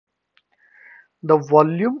The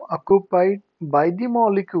volume occupied by the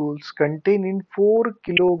molecules containing 4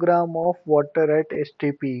 kg of water at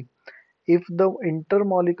STP if the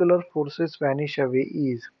intermolecular forces vanish away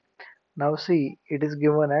is. Now see, it is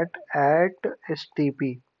given at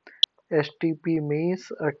STP. STP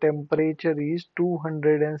means a temperature is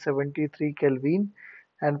 273 Kelvin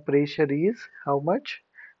and pressure is how much?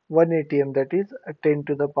 1 atm, that is 10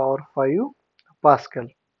 to the power 5 Pascal.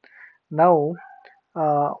 Now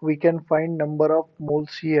we can find number of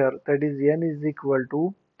moles here, that is N is equal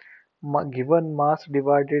to given mass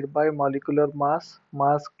divided by molecular mass.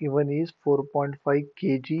 Mass given is 4.5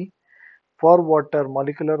 kg. For water,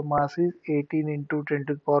 molecular mass is 18 into 10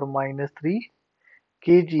 to the power minus 3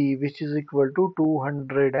 kg, which is equal to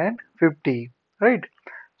 250, right?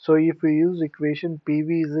 So if we use equation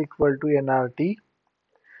PV is equal to nRT,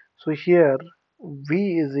 so here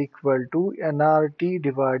V is equal to nRT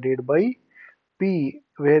divided by P,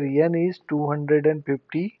 where N is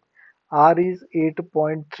 250, R is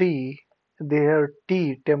 8.3, there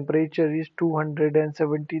T temperature is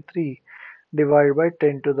 273 divided by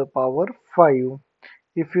 10 to the power 5.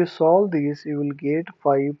 If you solve this, you will get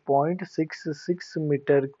 5.66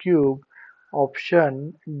 meter cube.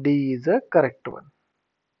 Option D is a correct one.